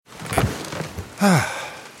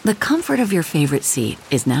The comfort of your favorite seat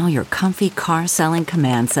is now your comfy car selling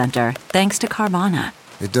command center, thanks to Carvana.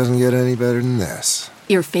 It doesn't get any better than this.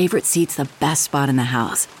 Your favorite seat's the best spot in the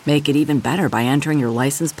house. Make it even better by entering your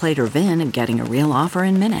license plate or VIN and getting a real offer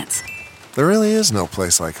in minutes. There really is no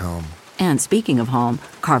place like home. And speaking of home,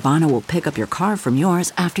 Carvana will pick up your car from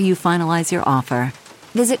yours after you finalize your offer.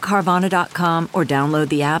 Visit Carvana.com or download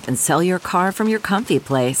the app and sell your car from your comfy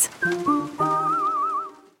place.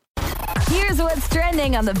 Here's what's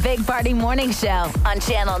trending on the Big Party Morning Show on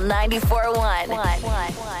Channel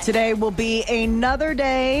 94.1. Today will be another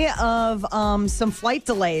day of some flight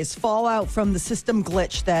delays, fallout from the system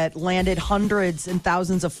glitch that landed hundreds and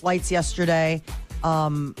thousands of flights yesterday.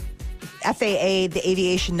 FAA, the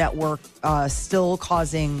aviation network, still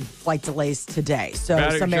causing flight delays today. So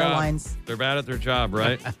some airlines... They're bad at their job,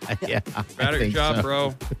 right? Yeah. Bad at your job, so.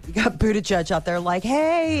 bro. You got Buttigieg out there like,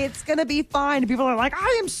 hey, it's going to be fine. And people are like,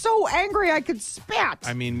 I am so angry I could spit.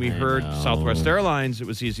 I mean, we heard Southwest Airlines. It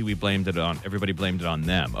was easy. Everybody blamed it on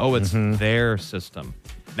them. Oh, it's their system.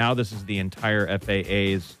 Now this is the entire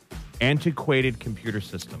FAA's antiquated computer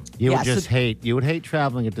system. You would hate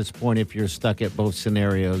traveling at this point if you're stuck at both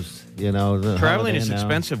scenarios. You know, traveling is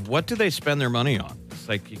expensive. What do they spend their money on? It's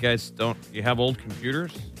like you have old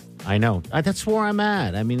computers? I know. That's where I'm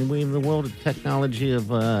at. I mean, we in the world of technology of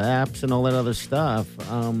apps and all that other stuff.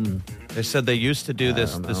 They said they used to do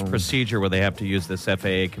this procedure where they have to use this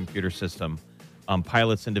FAA computer system.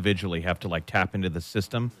 Pilots individually have to tap into the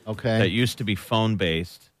system. Okay. That used to be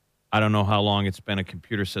phone-based. I don't know how long it's been a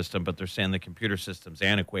computer system, but they're saying the computer system's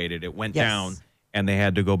antiquated. It went down, and they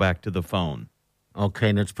had to go back to the phone. Okay,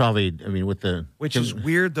 and it's probably, with the... Which is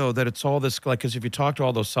weird, though, that it's all this... because if you talk to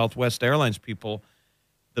all those Southwest Airlines people,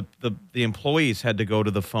 the employees had to go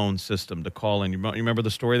to the phone system to call in. You remember the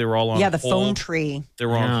story? They were all on hold. Yeah, the phone tree. They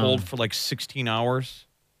were on hold for 16 hours.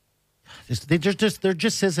 There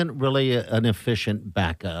just isn't really an efficient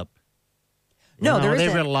backup. No, there they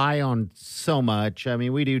isn't. rely on so much. I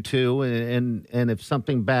mean, we do too. And if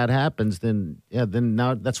something bad happens, then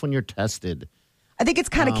now that's when you're tested. I think it's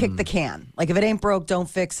kind of kick the can. If it ain't broke, don't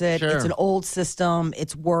fix it. Sure. It's an old system.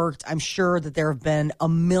 It's worked. I'm sure that there have been a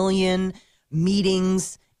million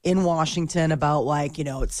meetings in Washington about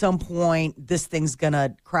at some point this thing's going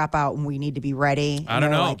to crap out and we need to be ready. I don't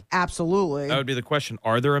know. Absolutely. That would be the question.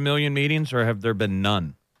 Are there a million meetings or have there been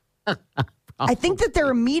none? I think that there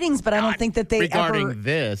are meetings, but I don't think that they regarding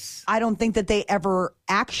this. I don't think that they ever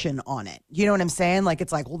action on it. You know what I'm saying?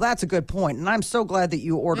 It's well, that's a good point, and I'm so glad that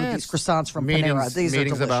you ordered these croissants from Panera. These meetings are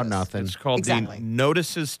delicious. about nothing. It's called the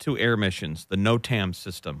Notices to Air Missions, the NOTAM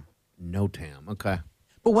system. NOTAM, okay.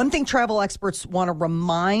 But one thing travel experts want to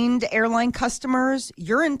remind airline customers,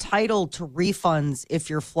 you're entitled to refunds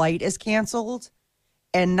if your flight is canceled,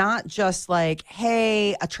 and not just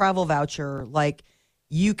hey, a travel voucher.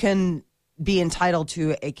 You can be entitled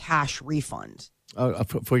to a cash refund.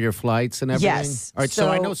 For your flights and everything? Yes. All right, so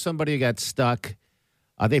I know somebody got stuck.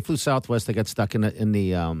 They flew Southwest. They got stuck in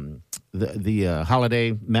the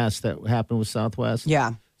holiday mess that happened with Southwest.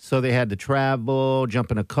 Yeah. So they had to travel,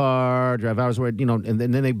 jump in a car, drive hours, and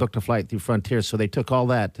then they booked a flight through Frontier. So they took all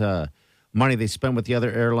that money they spent with the other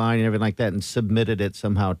airline and everything like that and submitted it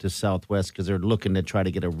somehow to Southwest because they're looking to try to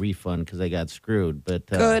get a refund because they got screwed. But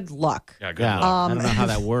good luck. Yeah, good luck. I don't know how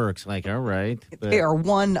that works. All right. But they are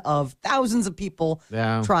one of thousands of people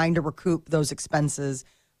trying to recoup those expenses.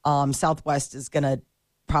 Southwest is going to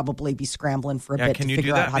probably be scrambling for a bit to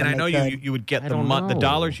figure out how to make good. I know you would get the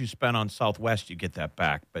dollars you spent on Southwest, you get that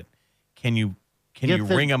back. But can you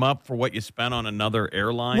ring them up for what you spent on another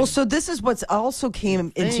airline? Well, so this is what's also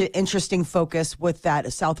came into interesting focus with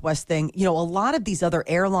that Southwest thing. A lot of these other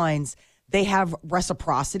airlines, they have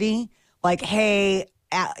reciprocity. Hey,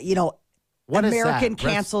 what American is that?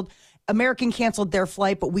 canceled. American canceled their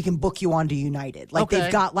flight, but we can book you onto United.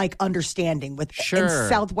 They've got understanding with. Sure. And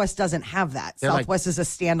Southwest doesn't have that. They're Southwest is a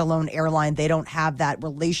standalone airline. They don't have that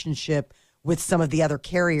relationship with some of the other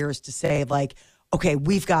carriers to say okay,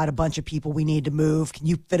 we've got a bunch of people we need to move. Can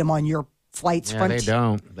you fit them on your flights? Yeah, they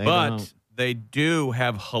don't. But they do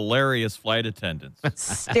have hilarious flight attendants.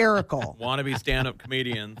 Hysterical. Wannabe stand-up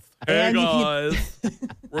comedians. Hey, guys.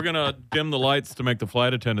 We're going to dim the lights to make the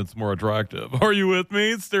flight attendants more attractive. Are you with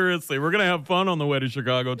me? Seriously, we're going to have fun on the way to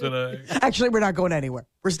Chicago today. Actually, we're not going anywhere.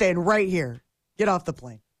 We're staying right here. Get off the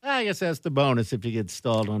plane. I guess that's the bonus if you get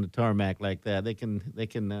stalled on the tarmac like that. They can.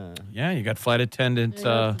 Yeah, you got flight attendant.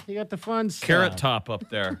 You got the fun stuff. Carrot Top up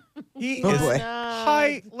there. He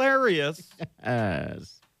is hilarious.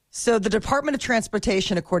 Yes. So the Department of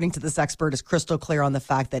Transportation, according to this expert, is crystal clear on the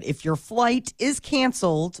fact that if your flight is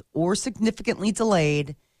canceled or significantly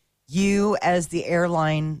delayed, you as the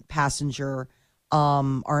airline passenger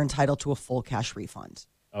are entitled to a full cash refund.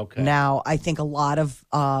 Okay. Now, I think a lot of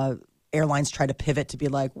airlines try to pivot to be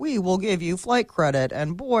like, we will give you flight credit,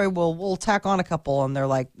 and boy, we'll tack on a couple. And they're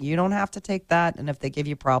like, you don't have to take that. And if they give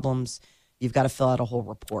you problems, you've got to fill out a whole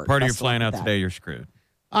report. Part of your Best of flying luck out with that. today, you're screwed.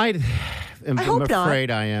 I hope not. afraid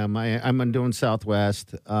I am. I'm doing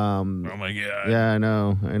Southwest. Oh, my God. Yeah, I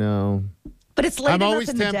know. But it's late I'm enough always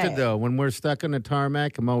in the tempted, day. though. When we're stuck on the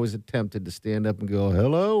tarmac, I'm always tempted to stand up and go,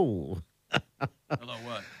 hello. Hello,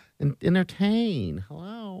 what? And entertain.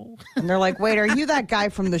 Hello. And they're like, wait, are you that guy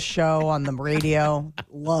from the show on the radio?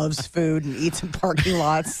 Loves food and eats in parking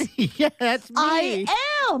lots. Yeah, that's me.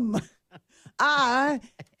 I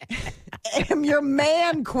am your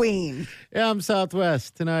man queen. Yeah, I'm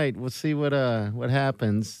Southwest tonight. We'll see what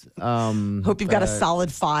happens. Hope you've got a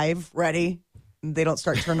solid 5 ready. They don't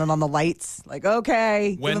start turning on the lights. Like,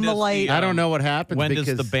 okay, When give them the does light. the, I don't know what happens. When because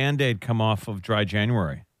does the Band-Aid come off of dry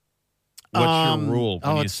January? What's your rule?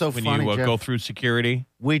 When it's so when funny, you Jeff. go through security?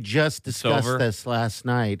 We just discussed over? this last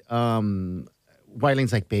night.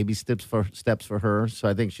 Wileen's like baby steps for her, so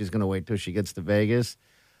I think she's going to wait till she gets to Vegas.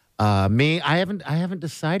 Me, I haven't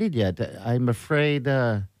decided yet. I'm afraid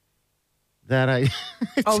that I.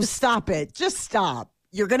 Oh, stop it. Just stop.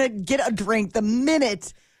 You're going to get a drink the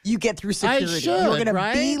minute you get through security. should, You're going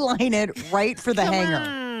right? to beeline it right for the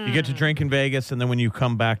hangar. You get to drink in Vegas, and then when you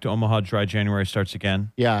come back to Omaha, dry January starts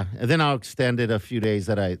again. Yeah, and then I'll extend it a few days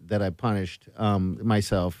that I punished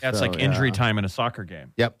myself. That's So, like injury yeah. time in a soccer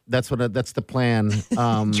game. Yep, that's the plan.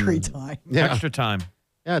 Tree time. Yeah, Extra time.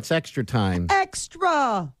 yeah, it's extra time.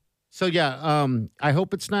 Extra. So yeah, I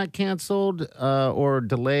hope it's not canceled or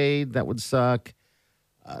delayed. That would suck.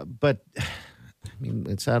 But I mean,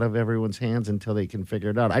 it's out of everyone's hands until they can figure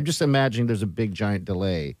it out. I'm just imagining there's a big giant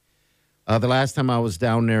delay. The last time I was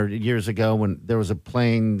down there years ago, when there was a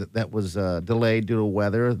plane that was delayed due to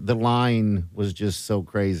weather, the line was just so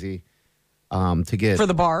crazy to get For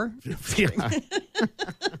the bar, yeah.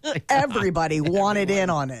 everybody wanted in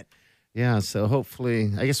on it. Yeah. So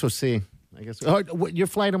hopefully, I guess we'll see. I guess your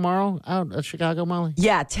flight tomorrow out of Chicago, Molly.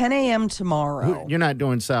 Yeah, 10 a.m. tomorrow. You're not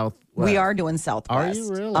doing South. We are doing Southwest. Are you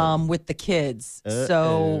really? With the kids.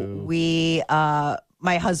 So we,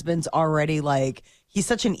 my husband's already like, he's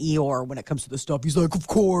such an Eeyore when it comes to this stuff. He's like, of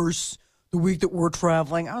course, the week that we're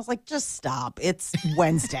traveling. I was like, just stop. It's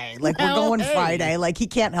Wednesday. Like, we're going Friday. Like, he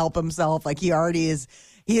can't help himself. Like, he is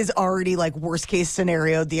already like worst case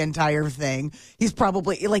scenario the entire thing. He's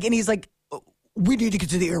probably like, and he's like, we need to get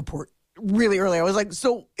to the airport really early. I was like,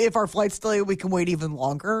 so if our flight's delayed, we can wait even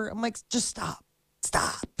longer. I'm like, just stop.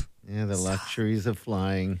 Yeah, the luxuries of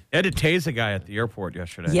flying. They had to tase a guy at the airport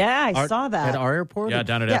yesterday. Yeah, I saw that. At our airport? Yeah,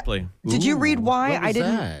 down at Yeah. Epley. Did you read why? what was I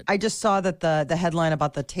didn't. that? I just saw that the headline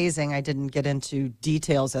about the tasing. I didn't get into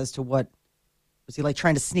details as to what was he like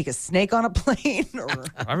trying to sneak a snake on a plane or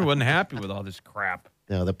I wasn't happy with all this crap.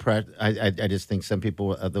 No, I just think some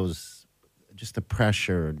people, just the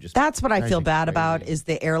pressure. Just That's what I drives feel you bad about crazy. is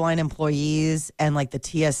the airline employees and like the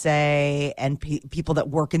TSA and people that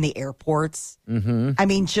work in the airports. Mm-hmm. I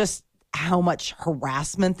mean, just how much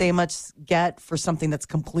harassment they must get for something that's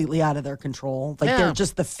completely out of their control. Like Yeah. they're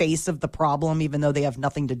just the face of the problem, even though they have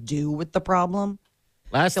nothing to do with the problem.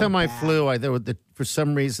 Last feel time I bad. flew, for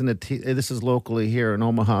some reason, this is locally here in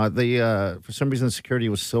Omaha. For some reason, the security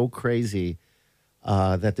was so crazy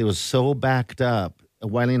that it was so backed up.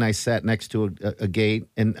 Wiley and I sat next to a gate,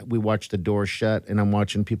 and we watched the door shut, and I'm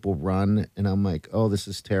watching people run, and I'm like, oh, this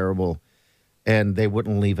is terrible. And they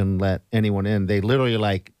wouldn't even let anyone in. They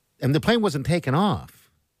literally and the plane wasn't taking off.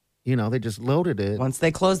 You know, they just loaded it. Once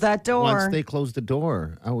they close that door. Once they closed the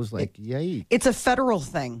door, I was like, yay. It's a federal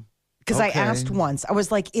thing. Because I Okay. asked once, I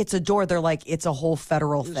was like, it's a door. They're like, it's a whole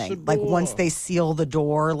federal thing. Like once they seal the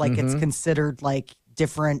door, like it's considered like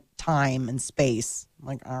different time and space. I'm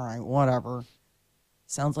like, all right, whatever.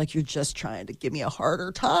 Sounds like you're just trying to give me a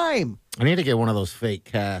harder time. I need to get one of those fake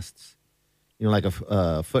casts. You know, like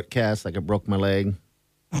a foot cast, like I broke my leg.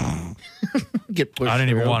 Get pushed I didn't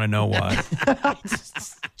even through. want to know why.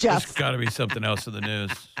 Jeff. There's got to be something else in the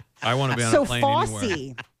news. I want to be on So a plane anywhere.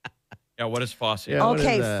 Fosse. Yeah, what is Fosse? Yeah. what is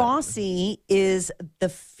Okay, that? Fosse is the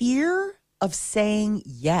fear of saying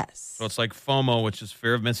yes. So it's like FOMO, which is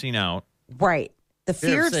fear of missing out. Right. The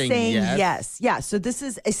fear of saying yes. yes. Yeah. So this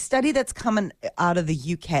is a study that's coming out of the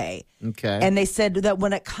UK. Okay. And they said that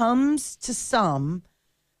when it comes to some,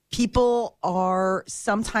 people are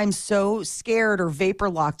sometimes so scared or vapor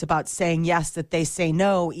locked about saying yes that they say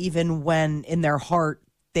no, even when in their heart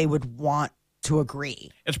they would want to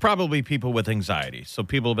agree. It's probably people with anxiety. So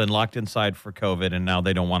people have been locked inside for COVID, and now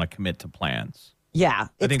they don't want to commit to plans. Yeah. I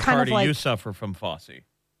It's think, kind Cardi, of like you suffer from Fosse.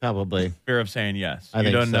 Probably. Fear of saying yes. I You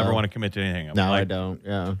think don't so. never want to commit to anything. No, I Like, don't.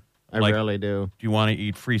 Yeah. I like- rarely do. Do you want to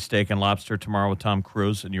eat free steak and lobster tomorrow with Tom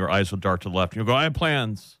Cruise? And your eyes will dart to the left. And you'll go, I have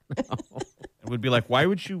plans. It would be like, why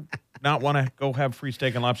would you not want to go have free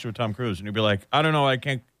steak and lobster with Tom Cruise? And you'd be like, I don't know. I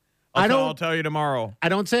can't. I'll tell you tomorrow. I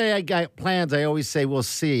don't say I got plans. I always say we'll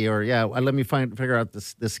see, or let me figure out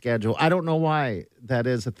the schedule. I don't know why that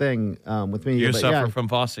is a thing with me. You but suffer from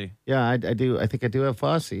Fosse. Yeah, I do. I think I do have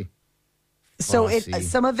Fosse. So Bossy.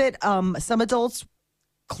 some of it, some adults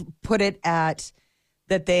put it at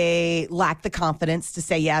that they lack the confidence to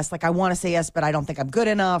say yes. Like, I want to say yes, but I don't think I'm good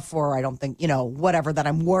enough, or I don't think, whatever, that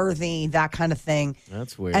I'm worthy, that kind of thing.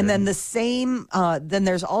 That's weird. And then then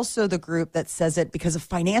there's also the group that says it because of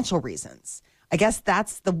financial reasons. I guess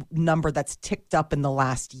that's the number that's ticked up in the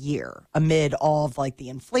last year amid all of like the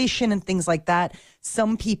inflation and things like that.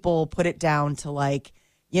 Some people put it down to like,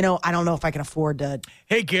 I don't know if I can afford to.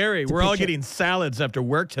 Hey, Gary, we're all picture- getting salads after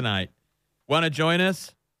work tonight. Want to join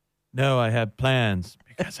us? No, I have plans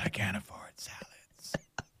because I can't afford salads.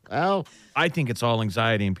 Well, I think it's all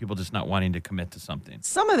anxiety and people just not wanting to commit to something.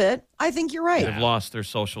 Some of it, I think you're right. They've lost their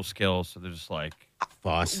social skills, so they're just like,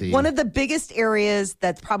 Fosse. One of the biggest areas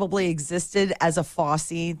that probably existed as a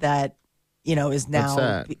Fosse that, is now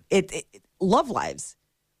that? It love lives.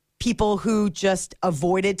 People who just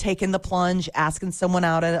avoided taking the plunge, asking someone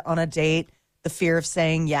out on a date, the fear of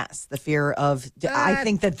saying yes, the fear of. I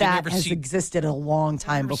think that ever has see- existed a long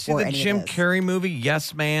time see before the any Jim of this. Carrey movie,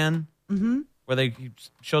 Yes Man? Mm-hmm. Where he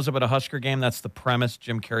shows up at a Husker game. That's the premise.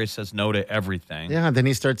 Jim Carrey says no to everything. Yeah, then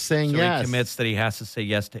he starts saying So yes. he commits that he has to say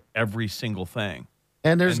yes to every single thing.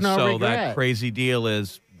 and there's and no so regret. that crazy deal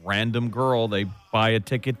is random girl. They buy a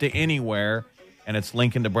ticket to anywhere, and it's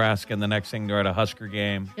Lincoln, Nebraska, and the next thing they're at a Husker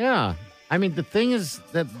game. Yeah. I mean, the thing is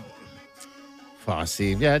that Fosse.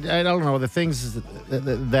 Yeah, I don't know. The things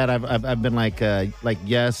that I've been like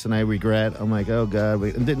yes, and I regret. I'm like, oh God.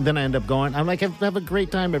 And then I end up going. I'm like, I have a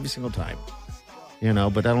great time every single time.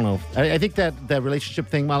 But I don't know. I think that relationship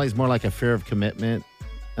thing, Molly, is more like a fear of commitment.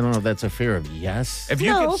 I don't know if that's a fear of yes. If you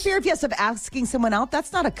No, could, fear of yes, of asking someone out.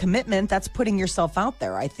 That's not a commitment. That's putting yourself out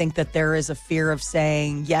there. I think that there is a fear of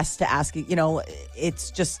saying yes to asking. It's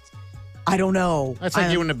just, I don't know. That's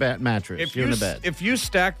like you in the mattress. if you in you the bed. if you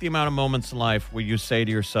stack the amount of moments in life where you say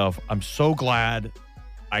to yourself, "I'm so glad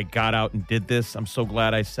I got out and did this. I'm so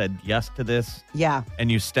glad I said yes to this." Yeah. And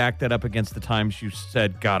you stack that up against the times you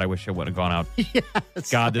said, "God, I wish I would have gone out. Yes,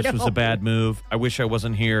 God, this I was know. a bad move. I wish I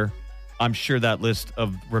wasn't here." I'm sure that list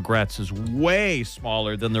of regrets is way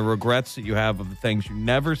smaller than the regrets that you have of the things you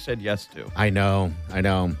never said yes to. I know.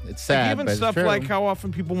 It's sad. Even but it's stuff true. like how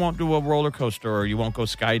often people won't do a roller coaster, or you won't go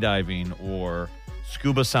skydiving, or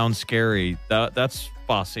scuba sounds scary. That's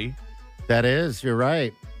Fosse. That is. You're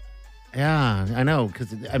right. Yeah, I know.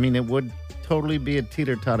 Because it would totally be a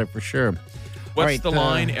teeter-totter for sure. What's right, the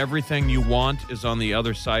line? Everything you want is on the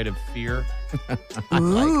other side of fear.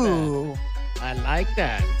 Ooh. I like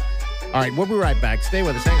that. All right, we'll be right back. Stay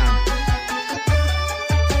with us. Hang on.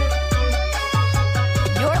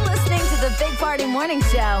 You're listening to the Big Party Morning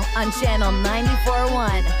Show on Channel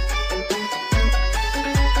 94.1.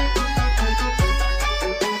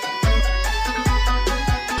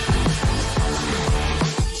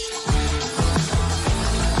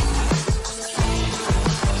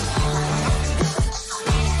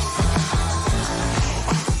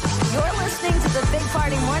 You're listening to the Big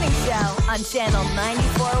Party Morning Show on Channel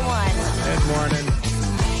 94.1. Good morning.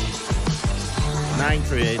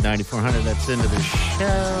 938-9400. That's into the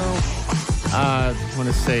show. I want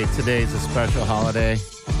to say today's a special holiday.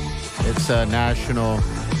 It's National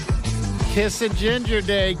Kiss a Ginger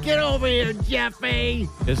Day. Get over here, Jeffy.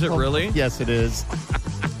 Is it really? Yes, it is.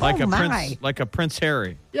 Like Oh, a my. prince, like a Prince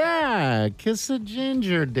Harry. Yeah, Kiss a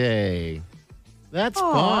Ginger Day. That's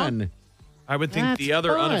Aw. fun. I would think the That's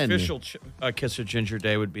other fun. unofficial Kiss of Ginger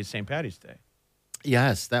Day would be St. Patty's Day.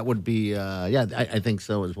 Yes, that would be. I think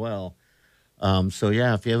so as well. So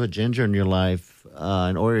yeah, if you have a ginger in your life,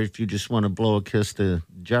 or if you just want to blow a kiss to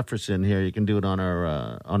Jefferson here, you can do it on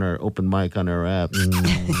our open mic on our app.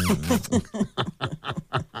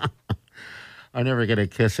 I never get a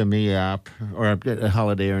kiss of me app or a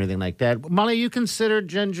holiday or anything like that. Molly, you consider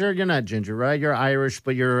ginger? You're not ginger, right? You're Irish,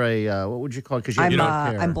 but you're a what would you call it? Because you don't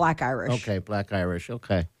care. I'm Black Irish. Okay, Black Irish.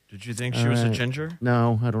 Okay. Did you think she was a ginger?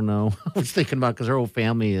 No, I don't know. I was thinking about because her whole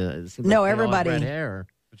family. Seems like No, they all have everybody. red hair.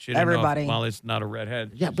 But she didn't Everybody. know if Molly's not a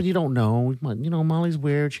redhead. Yeah, but you don't know. Molly's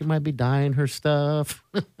weird. She might be dyeing her stuff.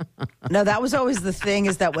 No, that was always the thing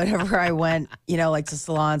is that whenever I went, like to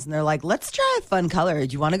salons and they're like, let's try a fun color.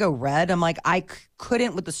 Do you want to go red? I'm like, I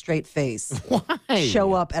couldn't with a straight face Why?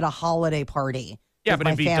 show up at a holiday party Yeah, with but my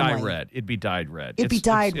it'd be family. dyed red. It'd be dyed red. It'd be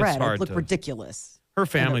dyed red. hard It'd look to- ridiculous. Her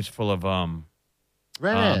family's full of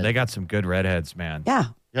Redhead. they got some good redheads, man. Yeah,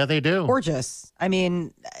 yeah, they do. gorgeous. I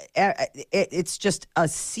mean, it's just a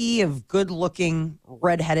sea of good-looking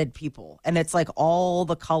redheaded people, and it's like all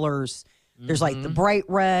the colors. There's like the bright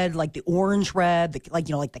red, like the orange red, like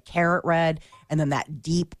the carrot red, and then that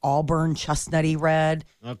deep auburn chestnutty red.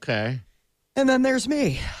 Okay. And then there's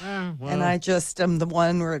me. Yeah, well, And I just am the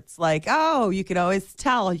one where it's like, oh, you can always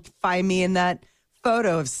tell. You can find me in that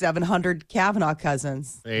photo of 700 Kavanaugh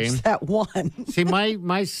cousins. There's Same. that one. see,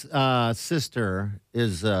 my sister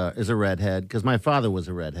is a redhead because my father was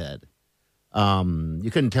a redhead. You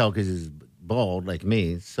couldn't tell because he's bald like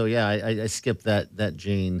me. So yeah, I skipped that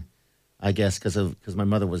gene, I guess, because my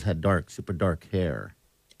mother had super dark hair.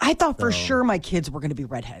 I thought for sure my kids were going to be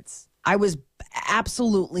redheads. I was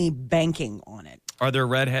absolutely banking on it. Are there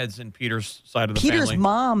redheads in Peter's side of the Peter's family?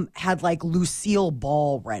 mom had like Lucille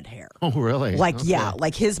Ball red hair. Oh, really? Like, Okay. yeah,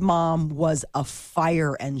 like his mom was a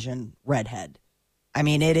fire engine redhead. I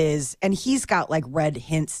mean, it is, and he's got like red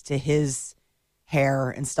hints to his hair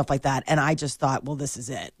and stuff like that. And I just thought, well, this is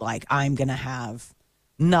it. Like, I'm going to have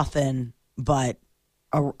nothing but,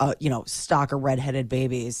 stock of redheaded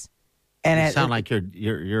babies. And You sound like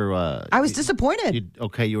you're. I was disappointed.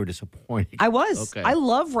 You were disappointed. I was. Okay. I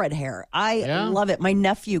love red hair. I Yeah? love it. My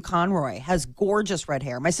nephew Conroy has gorgeous red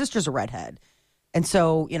hair. My sister's a redhead. And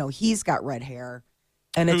so, he's got red hair.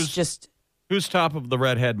 And it's Who's- just Who's top of the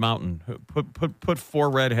redhead mountain? Put 4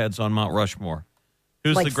 redheads on Mount Rushmore.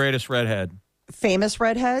 Who's Like- the greatest redhead? famous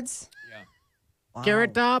redheads. Yeah.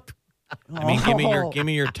 Carrot Top. I mean, give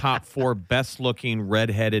me your top 4 best looking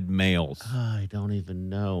redheaded males. I don't even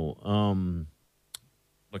know.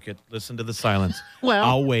 Listen to the silence. Well-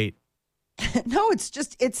 I'll wait. No, it's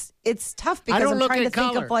just it's tough because don't I'm look trying to at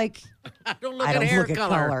think color. of like I don't look I at don't hair look at color.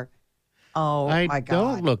 color. Oh I my god.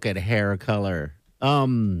 don't look at hair color.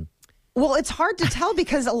 Well, it's hard to tell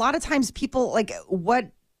because a lot of times people like what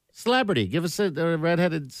Celebrity. Give us a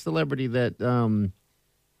redheaded celebrity that.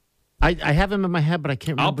 I have him in my head, but I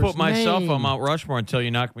can't I'll remember. put his myself name. on Mount Rushmore until you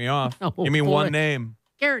knock me off. Oh, give me boy. one name.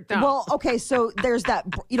 Carrot Top. well, okay, so there's that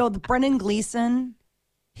the Brennan Gleeson,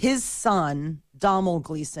 his son, Donald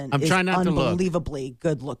Gleeson, I'm is trying not to look. unbelievably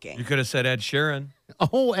good You looking. could have said Ed Sheeran.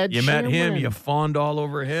 oh, Ed You met him. Sheeran. You fawned all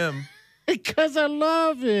over him. Because I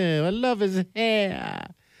love him. I love his hair.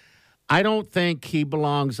 I don't think he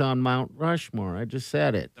belongs on Mount Rushmore. I just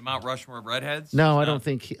said it. The Mount Rushmore of redheads? No, I It's don't not-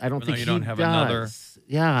 think. I don't even think though you he don't have does. another-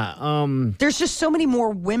 Yeah. There's just so many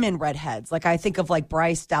more women redheads. Like I think of like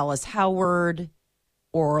Bryce Dallas Howard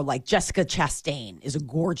or like Jessica Chastain is a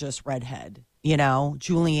gorgeous redhead.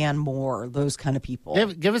 Julianne Moore, those kind of people.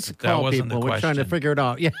 Give us a call, wasn't the people. We're trying to question. figure it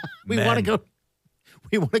out. Yeah, we Men. want to go.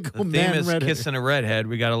 We want to go. The theme man is redhead. kissing a redhead.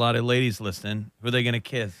 We got a lot of ladies listening. Who are they going to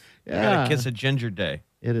kiss? They got Yeah. to kiss a ginger day.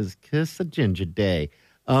 It is Kiss a Ginger Day.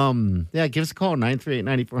 Yeah, give us a call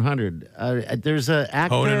 938-9400. There's a actor.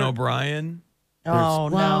 Conan O'Brien. Oh Well,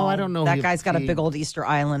 no, I don't know That if guy's got a he- big old Easter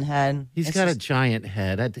Island head. He's It's got a just- giant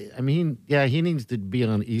head. I mean, yeah, he needs to be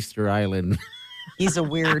on Easter Island. He's a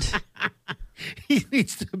weird. He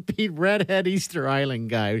needs to be redhead Easter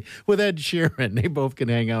Island guy with Ed Sheeran. They both can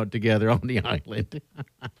hang out together on the island.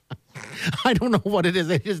 I don't know what it is.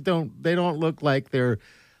 They just don't. They don't look like they're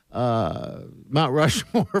Mount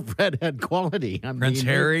Rushmore of redhead quality. I Prince mean,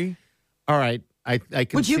 Harry. All right, I can.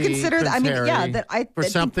 Would you see consider that? Prince I mean, Harry yeah, that I for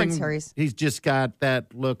think something. Prince Harry's. He's just got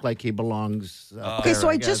that look like he belongs. Okay, so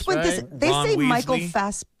I just went this. They Ron say Michael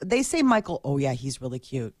Weasley? They say Michael. Oh yeah, he's really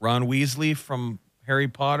cute. Ron Weasley from Harry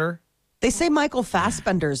Potter. They say Michael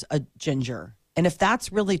Fassbender's a ginger, and if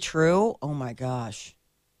that's really true, oh my gosh.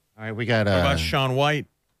 All right, we got What about Sean White?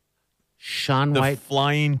 Sean The White.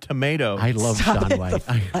 flying tomato. I love Stop Sean it, White. the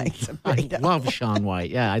flying tomato. I love Sean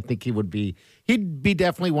White. Yeah, I think he would be. He'd be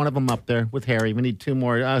definitely one of them up there with Harry. We need 2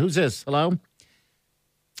 more. Who's this? Hello.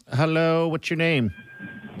 Hello. What's your name?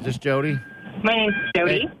 Is this Jody? My name's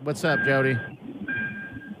Jody. Hey, what's up, Jody?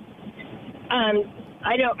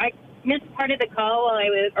 I missed part of the call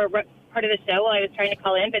part of the show while I was trying to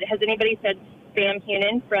call in, but has anybody said Sam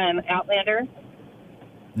Hunan from Outlander?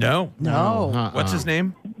 No. No. What's his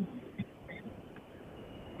name?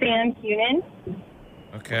 Sam Hunan?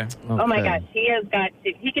 Okay. Oh my Okay. gosh,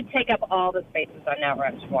 he could take up all the spaces on Mount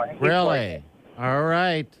Rushmore. He's Really? gorgeous. All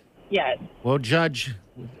right. Yes. We'll judge.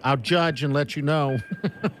 I'll judge and let you know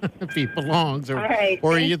if he belongs, or All right,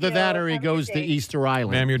 or thank either you. that, or he Have a goes good to day. Easter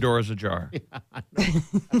Island. Ma'am, your door is ajar.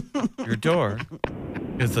 Your door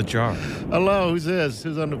is ajar. Hello. Who's this?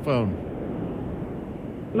 Who's on the phone?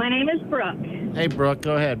 My name is Brooke. Hey, Brooke.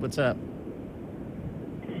 Go ahead. What's up?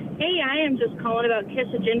 Hey, I am just calling about Kiss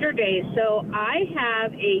a Ginger Day. So I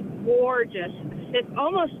have a gorgeous,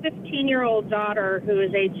 almost 15-year-old daughter who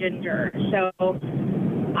is a ginger. So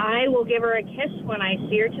I will give her a kiss when I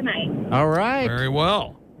see her tonight. All right. Very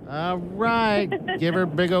well. All right. Give her a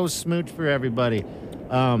big old smooch for everybody.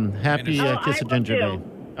 Happy Kiss a I Ginger will Day.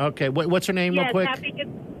 Okay. What's her name, real Yes, quick?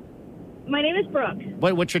 my name is Brooke.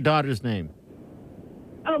 What's your daughter's name?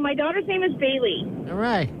 Oh, my daughter's name is Bailey. All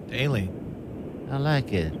right. Daily. I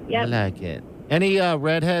like it. Yep. I like it. Any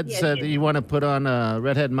redheads Yes, that you want to put on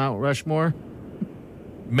Redhead Mount Rushmore?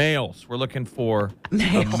 Males. We're looking for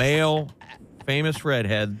a male famous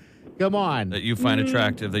redhead Come on. that you find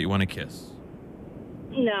attractive that you want to kiss.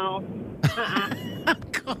 No.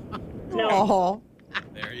 No. Oh,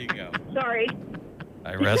 There you go. Sorry.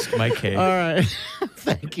 I rest my case. All right.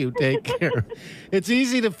 Thank you. Take care. It's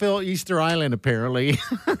easy to fill Easter Island, apparently.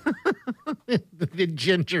 The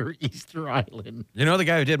ginger Easter Island. You know the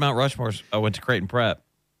guy who did Mount Rushmore went to Creighton Prep.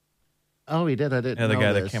 Oh, he did. I didn't Yeah, the know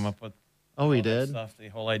guy this. that came up with Oh, he all that did. stuff, the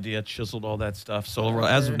whole idea, chiseled all that stuff. So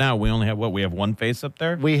as of now, we only have what? We have one face up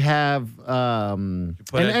there? We have, put Ed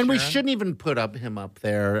and we Sheeran? shouldn't even put him up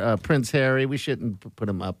there. Prince Harry, we shouldn't put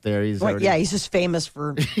him up there. He's already, yeah, he's just famous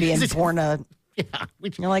for being born a. yeah.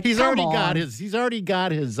 You're like, he's come already on. got his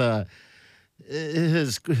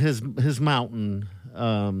mountain.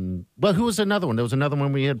 But who was another one? There was another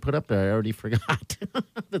one we had put up there. I already forgot.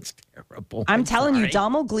 That's terrible. I'm telling you, sorry.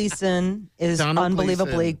 Donald Gleason is Donald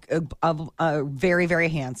unbelievably very, very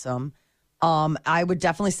handsome. I would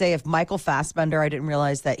definitely say if Michael Fassbender, I didn't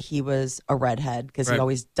realize that he was a redhead because Right. he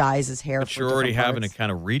always dyes his hair. But for you're already different having to parts.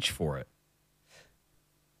 kind of reach for it.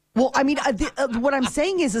 Well, I mean, what I'm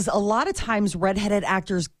saying is a lot of times redheaded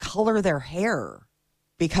actors color their hair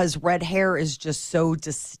because red hair is just so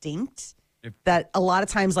distinct that a lot of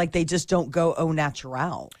times, like, they just don't go au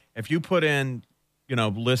natural. If you put in,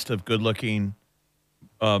 list of good-looking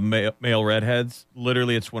male redheads,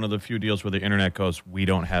 literally it's one of the few deals where the internet goes, we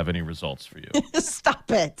don't have any results for you.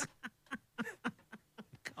 Stop it.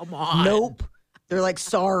 Come on. Nope. They're like,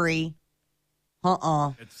 sorry.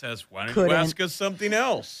 It says, why don't Couldn't. you ask us something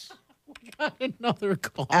else? Another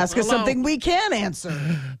call. Ask us Hello? something we can answer.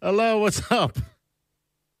 Hello, what's up?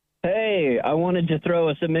 Hey, I wanted to throw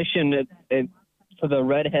a submission for the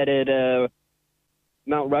redheaded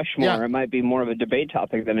Mount Rushmore. Yeah. It might be more of a debate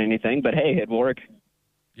topic than anything, but hey, it'd work.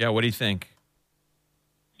 Yeah, what do you think?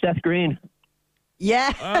 Seth Green.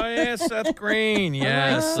 Yeah. Oh, yeah, Seth Green.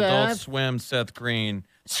 Yes, Seth. Adult Swim, Seth Green.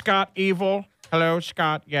 Scott Evil. Hello,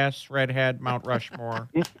 Scott. Yes, redhead, Mount Rushmore.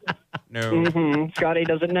 No. Scotty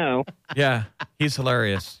doesn't know. Yeah, he's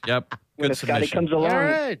hilarious. Yep. When Good a Scotty submission. comes along, All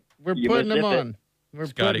right. We're You putting must him zip it. on. We're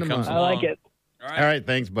Scotty putting him comes on. I like it. All All right.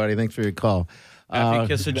 Thanks, buddy. Thanks for your call. Happy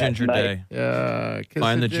Kiss a Ginger Bye. Day. Kiss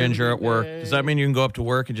Find a the ginger at work. day. Does that mean you can go up to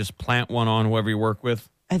work and just plant one on whoever you work with?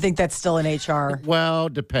 I think that's still an HR. Well,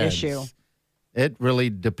 depends. Issue. It really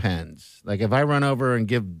depends. Like if I run over and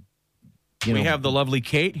give, We have the lovely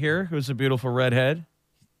Kate here, who's a beautiful redhead.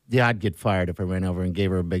 yeah, I'd get fired if I ran over and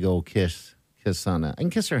gave her a big old kiss on that. I can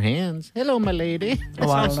kiss her hands. Hello, my lady. Oh,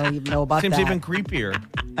 I don't even know about Seems that. even creepier.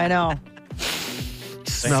 I know.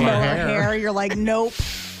 Smell Smell her her hair. hair. You're like, nope,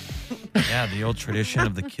 Yeah, the old tradition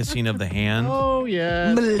of the kissing of the hand. Oh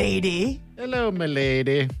yeah. milady. Hello, my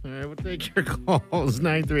lady. All right, we'll take your calls.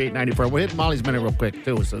 938-94. We'll hit Molly's Minute real quick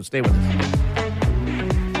too, so stay with us.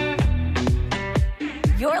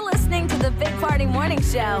 You're listening to the Big Party Morning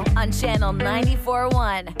Show on Channel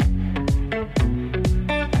 94.1.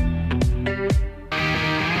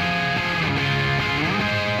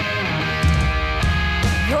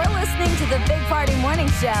 You're listening to the Big Party Morning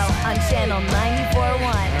Show on Channel 94.1. All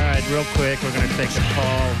right, real quick, we're going to take a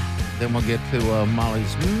call. Then we'll get to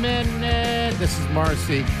Molly's Minute. This is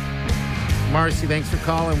Marcy. Marcy, thanks for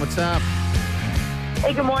calling. What's up?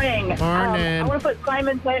 Hey, good morning. Morning. I want to put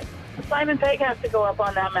Simon Pegg. Simon Pegg has to go up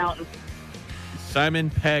on that mountain. Simon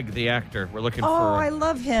Pegg, the actor. We're looking Oh, for. I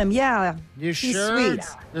love him. Yeah. You He's sure? sweet.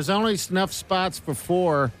 There's only enough spots for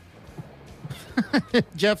 4.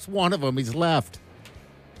 Jeff's one of them. He's left.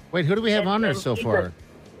 Wait, who do we have on there so far?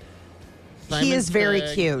 He Simon is very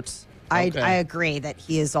Pegg. cute. Okay. I agree that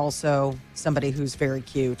he is also somebody who's very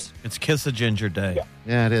cute. It's Kiss a Ginger Day.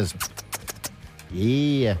 Yeah, it is.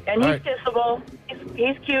 Yeah. And All he's right. kissable.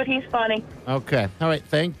 He's cute. He's funny. Okay. All right.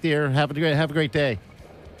 Thank dear. Have a great day.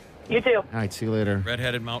 You too. All right. See you later.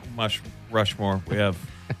 Redheaded Mount Rushmore. We have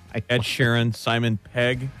Ed Sheeran, Simon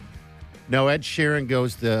Pegg. No, Ed Sheeran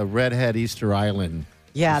goes to Redhead Easter Island.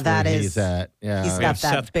 Yeah, That's that where is. he's at. Yeah. He's We got have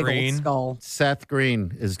that Seth big Green. old skull. Seth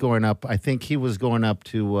Green is going up. I think he was going up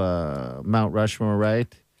to Mount Rushmore,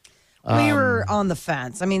 right? We were on the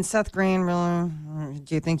fence. I mean, Seth Green, really?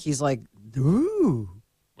 Do you think he's like, ooh?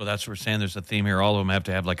 Well, that's what we're saying. There's a theme here. All of them have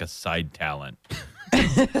to have like a side talent.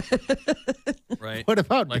 Right? What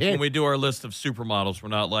about like when we do our list of supermodels, we're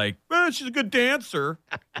not like, she's a good dancer.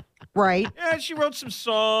 Right. Yeah, she wrote some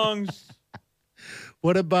songs.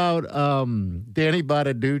 What about Danny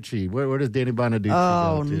Bonaducci? Where does Danny Bonaducci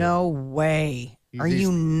Oh, go to? no way. Are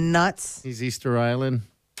you nuts? He's Easter Island.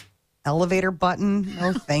 Elevator button?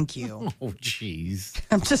 No, thank you. Oh, jeez.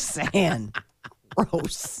 I'm just saying.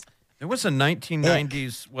 Gross. There was a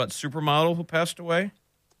 1990s supermodel who passed away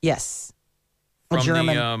Yes. A from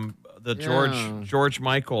German. the Yeah. George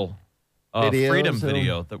Michael Videos, Freedom so-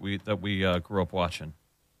 video that we grew up watching.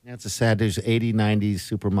 That's a sad news. 80s, 90s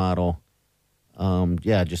supermodel.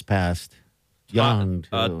 Just passed. Young,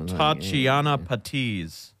 too. Tatiana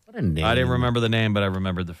Patiz. What a name. I didn't remember the name, but I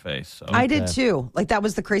remembered the face. So. I did too. Like, that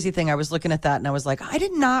was the crazy thing. I was looking at that and I was like, I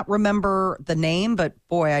did not remember the name, but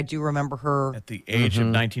boy, I do remember her. At the age of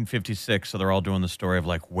 1956, so they're all doing the story of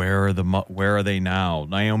like, where are they now?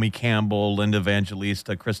 Naomi Campbell, Linda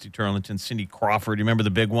Evangelista, Christy Turlington, Cindy Crawford. You remember the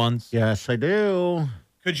big ones? Yes, I do.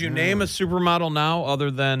 Could you name a supermodel now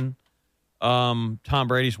other than Tom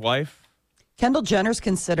Brady's wife? Kendall Jenner's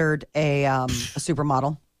considered a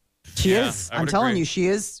supermodel. She Yeah, is. I I'm would telling agree. you,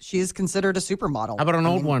 she is considered a supermodel. How about an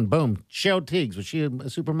old one? Boom. Cheryl Teagues. Was she a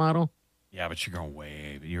supermodel? Yeah, but you're going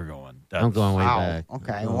way. I'm going way Wow. back.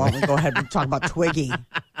 Okay, well, why don't we go ahead and talk about Twiggy?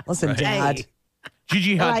 Listen, Right. Dad.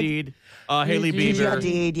 Gigi Like- Hadid, Haley Gigi Bieber.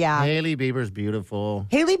 Hadid, yeah. Haley Bieber's beautiful.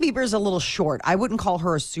 Haley Bieber's a little short. I wouldn't call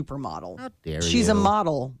her a supermodel. How dare She's a you.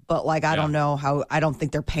 model, but like I Yeah. don't know how. I don't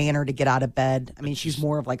think they're paying her to get out of bed. I mean, she's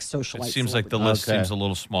more of like socialite. It seems like the celebrity. list Okay. seems a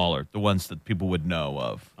little smaller. The ones that people would know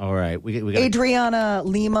of. All right. We got Adriana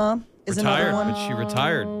Lima is Retired, another one. but she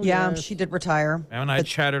retired. Yeah, she did retire. And I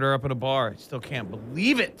chatted her up at a bar. I still can't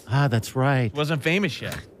believe it. that's right. Wasn't famous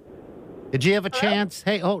yet. Did you have a chance?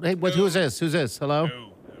 Hey, who's this? Who's this? Hello?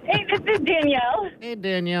 Hey, this is Danielle. Hey,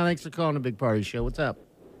 Danielle. Thanks for calling the Big Party Show. What's up?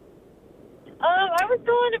 I was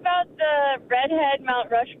calling about the redhead Mount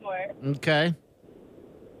Rushmore. Okay.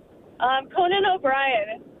 Conan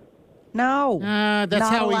O'Brien. No, That's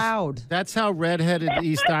not how allowed. That's how redheaded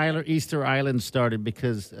Easter Island started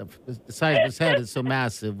because of the size of his head is so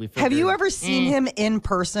massive. We Have you figured, ever seen him in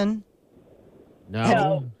person?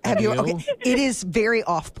 No. Have you? Okay, it is very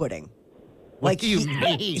off-putting. What do you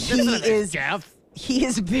mean? He This isn't a is. Jeff. He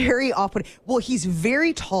is very off-putting. Well, he's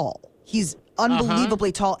very tall. He's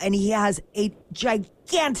unbelievably tall, and he has a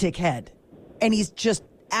gigantic head, and he's just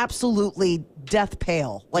absolutely death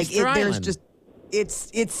pale. Like Easter there's Island. just.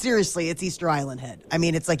 It's seriously, it's Easter Island head. I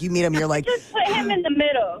mean, it's like you meet him, you're like, Just put him in the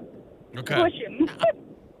middle. Okay. Push him.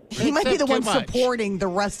 he might be the Too one much. supporting the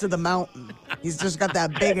rest of the mountain. He's just got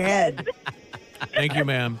that big head. Thank you,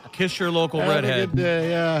 ma'am. Kiss your local Have a redhead. good day,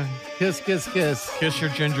 yeah. Kiss, kiss, kiss. Kiss your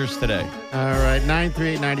gingers today. All right,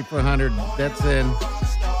 938-9400. That's in.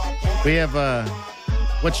 We have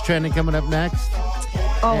what's trending coming up next?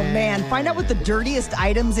 Oh man, find out what the dirtiest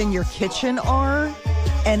items in your kitchen are,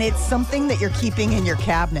 and it's something that you're keeping in your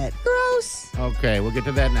cabinet. Gross. Okay, we'll get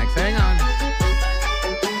to that next. Hang on.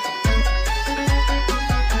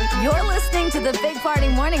 You're listening to the Big Party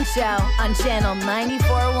Morning Show on Channel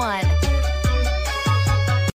 94.1.